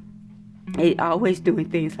 It always doing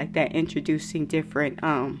things like that, introducing different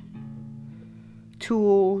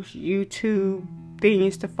tools, YouTube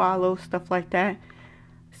things to follow, stuff like that.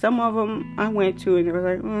 Some of them I went to and they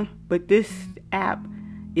were like, but this app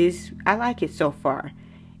I like it so far.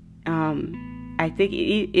 I think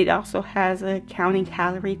it also has a counting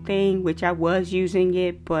calorie thing, which I was using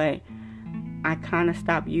it, but I kind of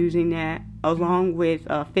stopped using that. Along with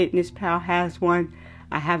FitnessPal has one.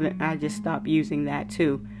 I just stopped using that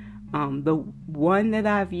too. The one that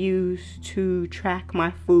I've used to track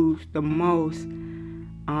my foods the most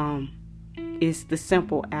is the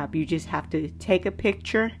Simple app. You just have to take a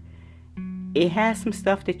picture. It has some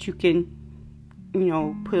stuff that you can,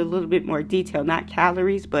 put a little bit more detail, not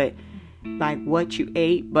calories, but like what you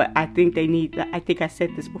ate. But I think I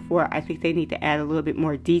said this before, I think they need to add a little bit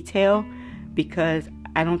more detail, because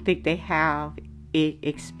I don't think they have it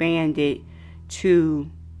expanded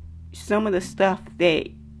to some of the stuff that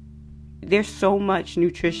there's so much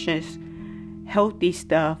nutritious, healthy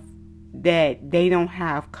stuff that they don't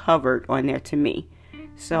have covered on there to me.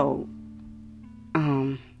 So,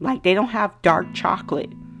 like they don't have dark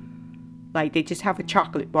chocolate. Like they just have a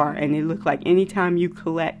chocolate bar, and it looks like anytime you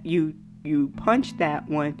punch that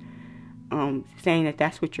one, saying that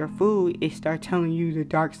that's what your food, it starts telling you the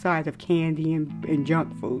dark side of candy and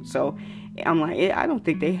junk food. So I'm like, I don't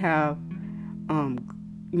think they have,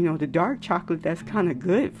 the dark chocolate that's kind of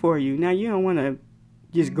good for you. Now, you don't want to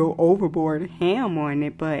just go overboard ham on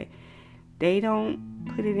it, but they don't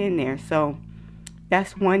put it in there. So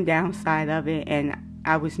that's one downside of it, and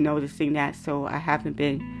I was noticing that. So I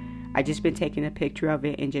just been taking a picture of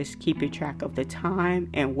it and just keeping track of the time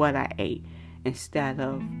and what I ate, instead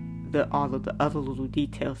of all of the other little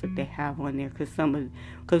details that they have on there.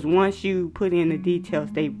 Because once you put in the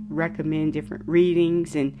details, they recommend different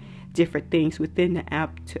readings and different things within the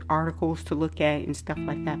app, to articles to look at and stuff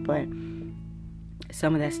like that. But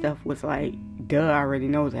some of that stuff was like, duh, I already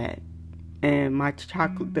know that. And my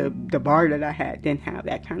chocolate, the bar that I had didn't have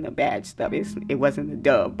that kind of bad stuff. It wasn't a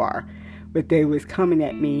Dove bar, but they was coming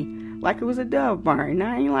at me like it was a Dove bar, and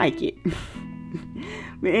I ain't like it.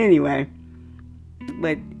 But anyway,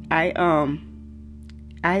 but I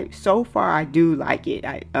so far I do like it.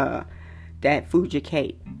 That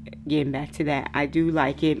Fujicate, getting back to that, I do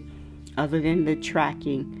like it. Other than the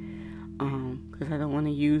tracking, because I don't want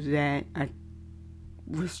to use that. I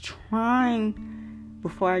was trying,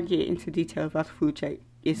 before I get into details about the Fujicate,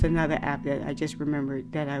 it's another app that I just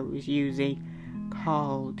remembered that I was using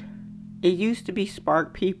called, it used to be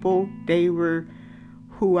Spark People. They were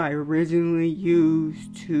who I originally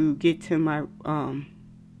used to get to my,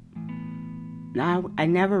 I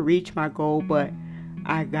never reached my goal, but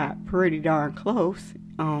I got pretty darn close.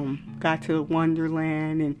 got to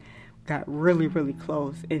Wonderland and got really, really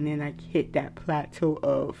close. And then I hit that plateau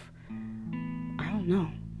of, I don't know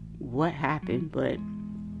what happened, but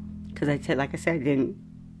because I didn't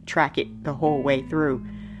track it the whole way through.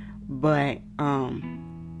 But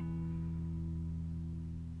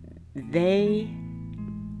they,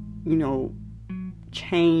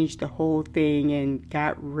 changed the whole thing and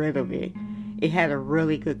got rid of it. It had a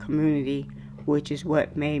really good community, which is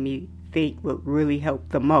what made me think what really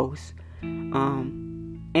helped the most.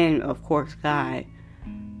 And of course God.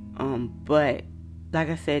 But like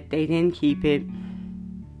I said, they didn't keep it.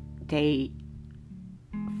 They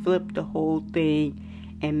flipped the whole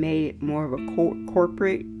thing and made it more of a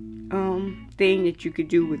corporate thing that you could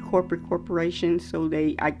do with corporations. So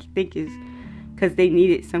I think is because they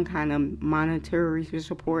needed some kind of monetary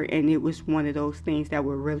support, and it was one of those things that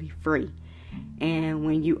were really free. And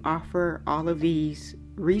when you offer all of these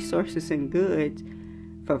resources and goods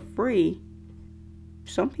for free,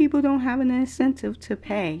 some people don't have an incentive to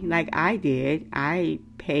pay. Like I did. I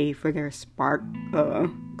paid for their Spark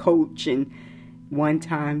coach and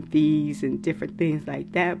one-time fees and different things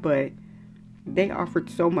like that, but they offered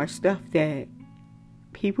so much stuff that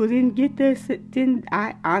people didn't get this. I'm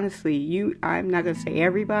not gonna say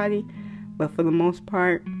everybody, but for the most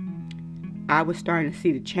part, I was starting to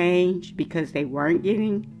see the change because they weren't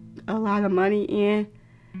getting a lot of money in,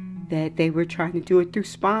 that they were trying to do it through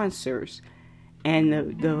sponsors. And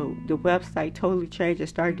the website totally changed. It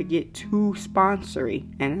started to get too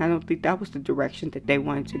sponsory, and I don't think that was the direction that they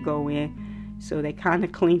wanted to go in. So they kind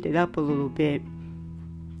of cleaned it up a little bit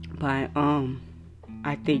by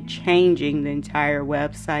I think changing the entire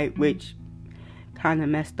website, which kind of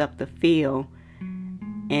messed up the feel.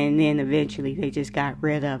 And then eventually they just got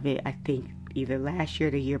rid of it, I think either last year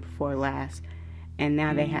or the year before last. And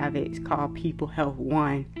now they have it. It's called People Health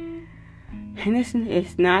One. And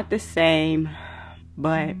it's not the same,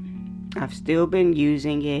 but I've still been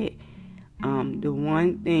using it. The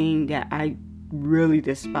one thing that I really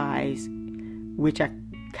despise, which I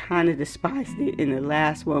kind of despised it in the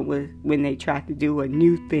last one, was when they tried to do a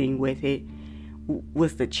new thing with it,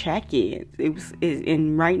 was the check-ins.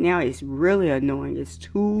 And right now it's really annoying. It's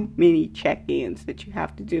too many check-ins that you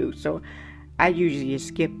have to do. So I usually just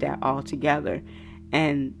skip that altogether.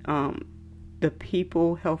 And the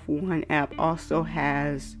People Health One app also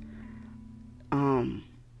has a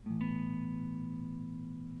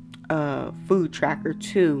food tracker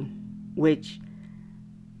too, which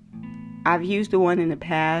I've used the one in the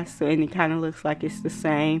past, and it kind of looks like it's the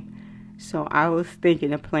same. So I was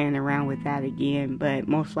thinking of playing around with that again, but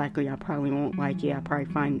most likely I probably won't like it. I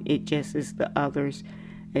probably find it just as the others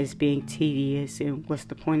as being tedious, and what's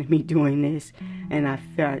the point of me doing this? And I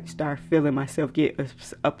start feeling myself get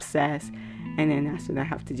obsessed, and then that's when I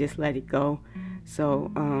have to just let it go.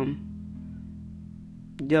 So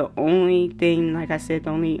the only thing, like I said,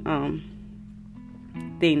 the only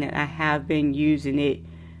thing that I have been using it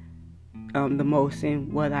the most,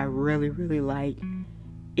 and what I really, really like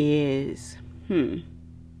is,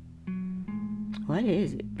 what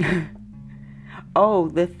is it? Oh,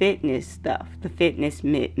 the fitness stuff, the fitness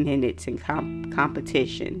minutes and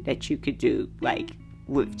competition that you could do, like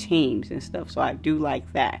with teams and stuff. So I do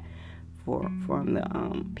like that from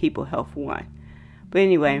the People Health One. But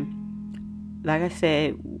anyway, like I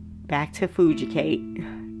said, back to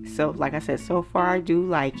Fujicate. So like I said, so far I do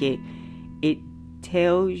like it. It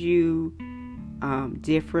tells you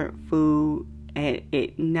different food, and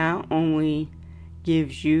it not only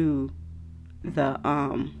gives you the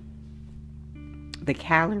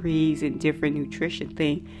calories and different nutrition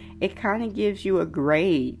thing, it kind of gives you a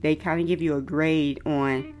grade. They kind of give you a grade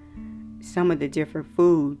on some of the different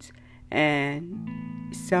foods,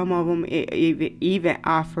 and some of them even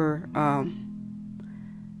offer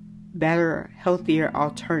better, healthier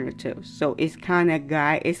alternatives. So it's kind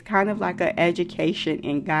of like an education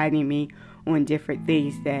and guiding me on different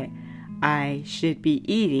things that I should be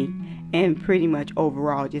eating, and pretty much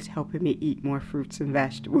overall just helping me eat more fruits and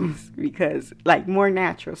vegetables, because like more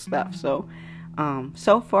natural stuff. So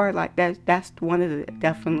so far, like that's one of the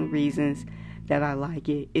definite reasons that I like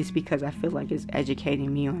it, is because I feel like it's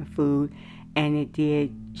educating me on food, and it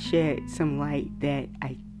did shed some light that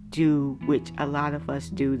I do, which a lot of us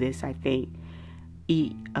do this, I think,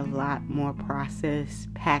 eat a lot more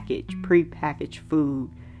processed, prepackaged food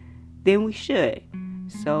than we should.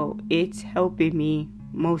 So it's helping me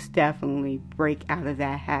most definitely break out of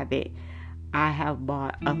that habit. I have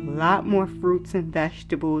bought a lot more fruits and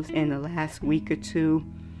vegetables in the last week or two.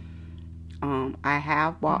 I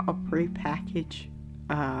have bought a prepackaged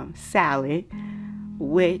salad,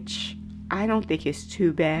 which I don't think it's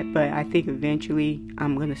too bad, but I think eventually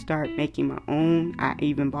I'm going to start making my own. I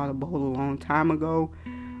even bought a bowl a long time ago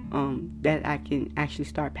that I can actually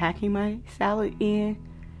start packing my salad in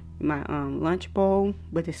my lunch bowl,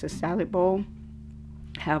 but it's a salad bowl.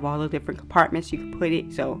 Have all the different compartments you can put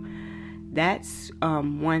it. So that's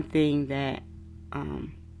one thing that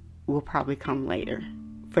will probably come later.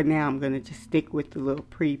 For now, I'm going to just stick with the little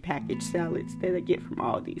pre-packaged salads that I get from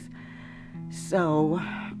Aldi's. So,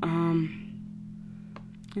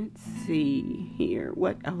 let's see here.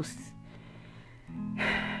 What else?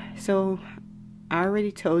 So, I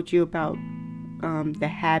already told you about the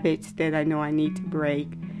habits that I know I need to break.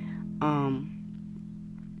 And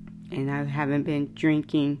I haven't been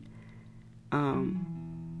drinking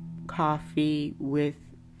coffee with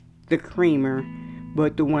the creamer.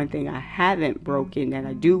 But the one thing I haven't broken that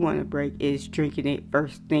I do want to break is drinking it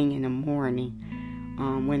first thing in the morning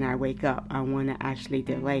when I wake up. I want to actually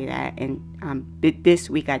delay that. And this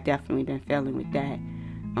week I definitely been failing with that,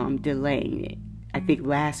 delaying it. I think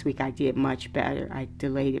last week I did much better. I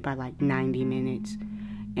delayed it by like 90 minutes.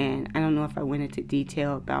 And I don't know if I went into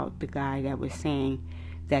detail about the guy that was saying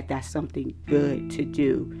that that's something good to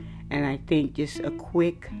do. And I think just a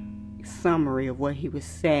quick summary of what he was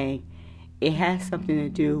saying, it has something to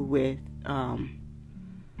do with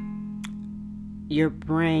your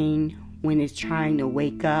brain when it's trying to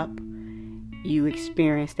wake up. You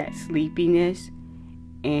experience that sleepiness,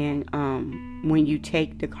 and when you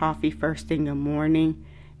take the coffee first thing in the morning,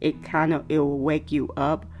 it will wake you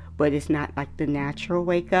up, but it's not like the natural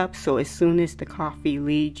wake up. So as soon as the coffee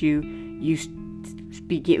leaves you,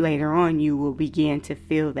 later on you will begin to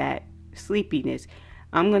feel that sleepiness.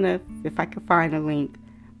 I'm gonna, if I can find a link,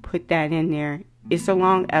 put that in there. It's a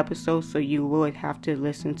long episode, so you would have to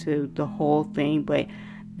listen to the whole thing, but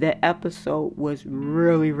the episode was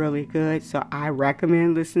really, really good, so I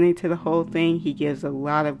recommend listening to the whole thing. He gives a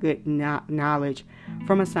lot of good knowledge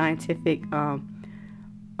from a scientific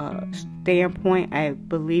standpoint. I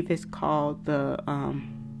believe it's called the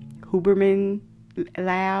Huberman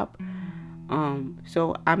Lab.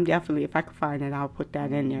 So I'm definitely, if I can find it, I'll put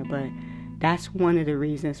that in there. But that's one of the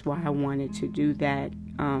reasons why I wanted to do that.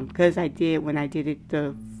 Because when I did it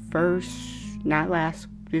the first,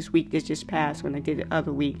 this week, this just passed, when I did it the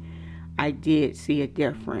other week, I did see a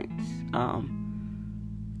difference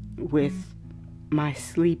with my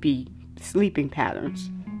sleeping patterns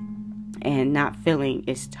and not feeling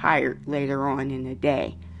as tired later on in the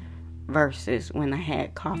day versus when I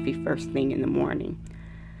had coffee first thing in the morning.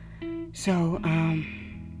 So,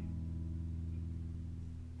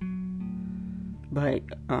 but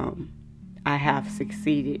I have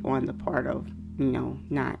succeeded on the part of,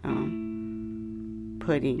 not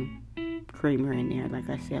putting creamer in there, like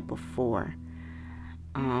I said before.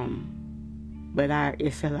 But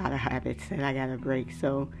it's a lot of habits that I gotta break.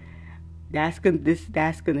 So that's gonna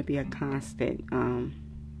be a constant,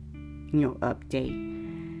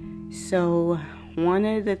 update. So one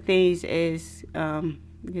of the things is, I'm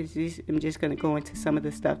just gonna go into some of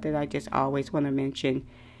the stuff that I just always want to mention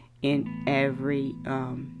in every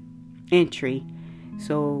entry.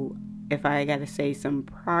 So if I gotta say some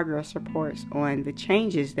progress reports on the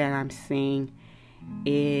changes that I'm seeing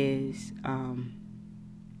is,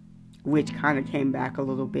 which kind of came back a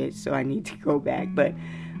little bit, so I need to go back. But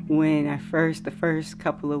when the first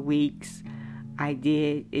couple of weeks, I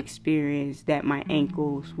did experience that my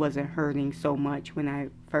ankles wasn't hurting so much when I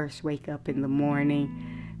first wake up in the morning.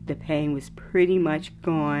 The pain was pretty much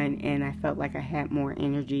gone, and I felt like I had more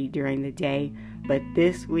energy during the day. But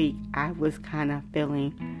this week, I was kind of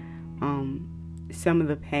feeling some of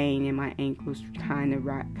the pain in my ankles kind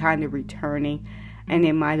of returning, and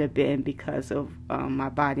it might have been because of my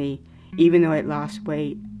body. Even though it lost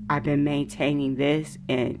weight, I've been maintaining this,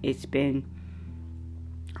 and it's been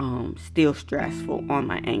still stressful on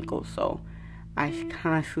my ankles. So I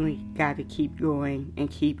constantly got to keep going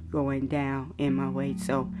down in my weight.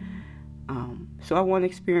 So I want to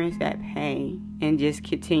experience that pain and just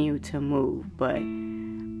continue to move. But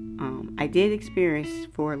I did experience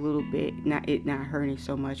for a little bit not hurting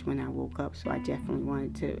so much when I woke up. So I definitely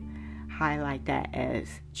wanted to highlight that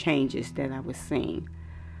as changes that I was seeing.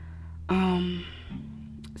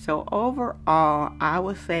 So overall, I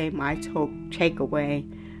would say my takeaway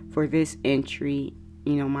for this entry,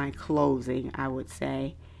 my closing, I would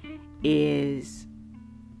say, is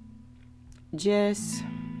just,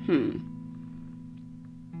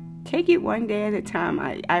 take it one day at a time.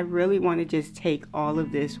 I really want to just take all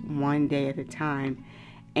of this one day at a time.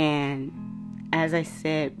 And as I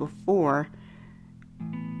said before,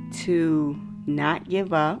 to not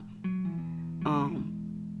give up,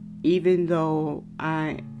 even though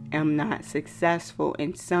I am not successful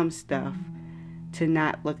in some stuff, to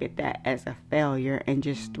not look at that as a failure and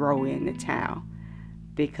just throw in the towel,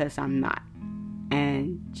 because I'm not.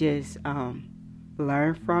 And just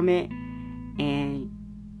learn from it and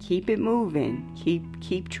keep it moving.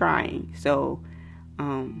 Keep trying. So,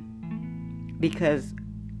 because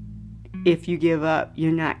if you give up,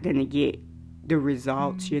 you're not going to get the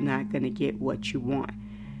results. You're not going to get what you want.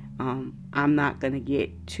 I'm not going to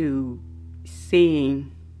get to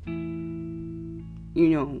seeing,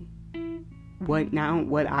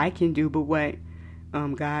 what I can do, but what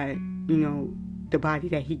God, the body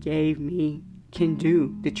that He gave me can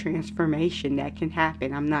do, the transformation that can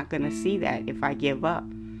happen. I'm not going to see that if I give up.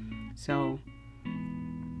 So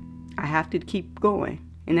I have to keep going.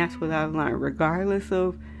 And that's what I learned. Regardless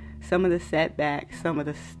of some of the setbacks, some of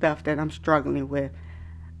the stuff that I'm struggling with,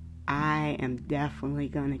 I am definitely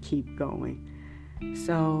going to keep going.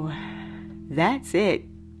 So that's it.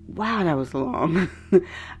 Wow, that was long.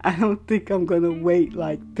 I don't think I'm going to wait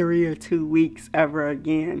like 3 or 2 weeks ever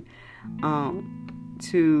again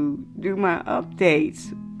to do my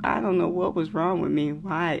updates. I don't know what was wrong with me,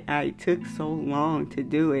 why I took so long to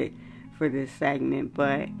do it for this segment,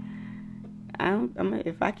 but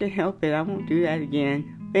if I can help it, I won't do that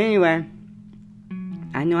again. But anyway,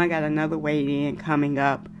 I know I got another weigh-in coming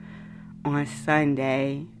up on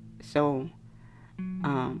Sunday, so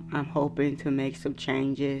I'm hoping to make some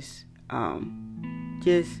changes. I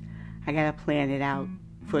gotta plan it out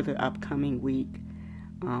for the upcoming week.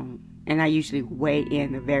 And I usually weigh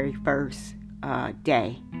in the very first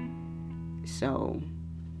day. So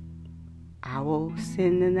I will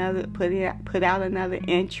put out another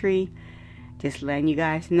entry, just letting you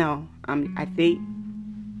guys know. I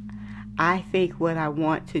think what I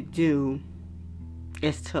want to do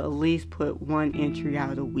is to at least put one entry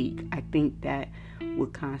out a week. I think that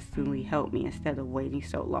would constantly help me instead of waiting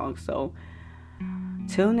so long. So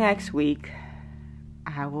till next week,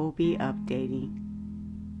 I will be updating.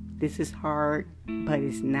 This is hard, but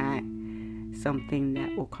it's not something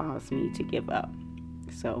that will cause me to give up.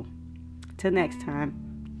 So till next time,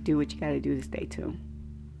 do what you gotta do to stay tuned.